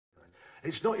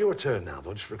It's not your turn now,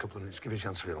 though, just for a couple of minutes. Give you a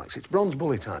chance to relax. It's Bronze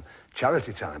Bully time,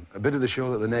 charity time, a bit of the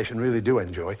show that the nation really do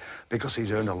enjoy because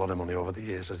he's earned a lot of money over the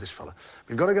years, as this fella.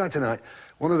 We've got a guy tonight,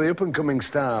 one of the up-and-coming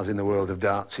stars in the world of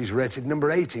darts. He's rated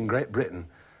number 8 in Great Britain.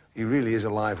 He really is a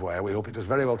live wire. We hope he does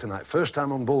very well tonight. First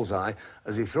time on Bullseye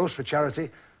as he throws for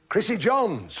charity, Chrissy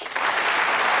Johns.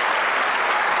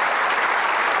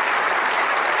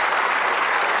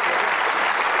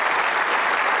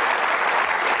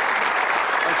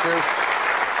 Thank you.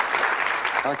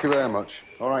 Thank you very much.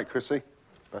 All right, Chrissy.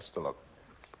 Best of luck.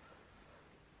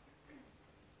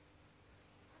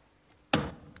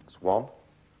 It's 1.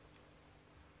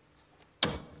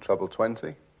 Treble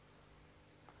 20.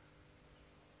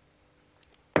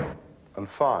 And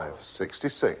 5,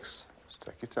 66. Just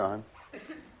take your time.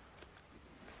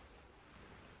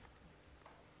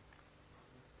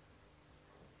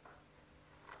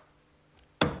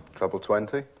 Treble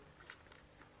 20.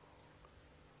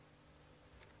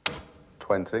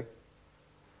 20.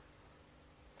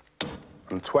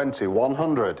 And 20,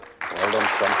 100. Well done,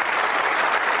 son.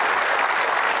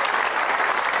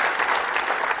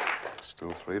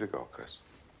 Still 3 to go, Chris.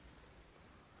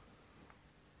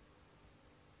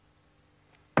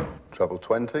 Treble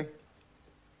 20.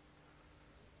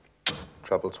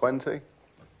 Treble 20.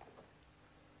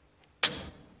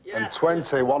 Yeah. And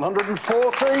 20, 140.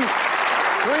 306.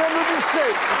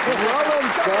 Well done,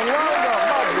 son. Well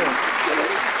done.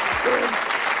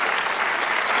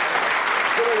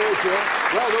 Magic.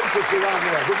 Well done, Chrissy, round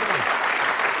there. Good man.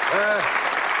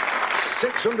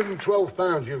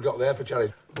 £612 you've got there for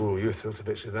charity. Oh, you're thrilled to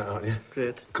bits with that, aren't you?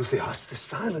 Great. Because there's the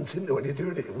silence, isn't there, when you're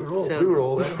doing it? We were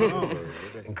all there. Oh,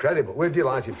 incredible. We're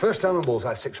delighted. First time on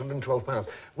Bullseye, £612.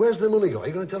 Where's the money going? Are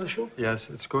you going to tell us, Sean? Yes,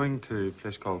 it's going to a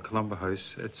place called Columba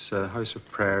House. It's a house of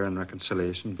prayer and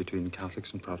reconciliation between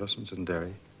Catholics and Protestants in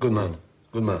Derry. Good man.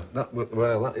 Good man.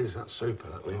 That's super.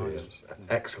 That really is.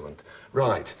 Excellent.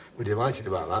 Right, we're delighted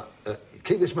about that.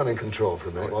 Keep this man in control for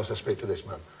a minute whilst I speak to this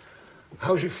man.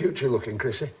 How's your future looking,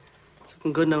 Chrissy? It's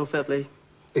looking good now, fair play.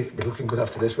 It'll be looking good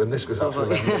after this when this goes out to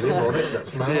 11 million, won't it?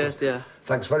 That's mad. Great, yeah.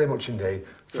 Thanks very much indeed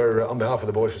for, on behalf of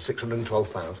the boys, for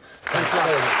 £612. Thanks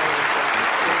very much.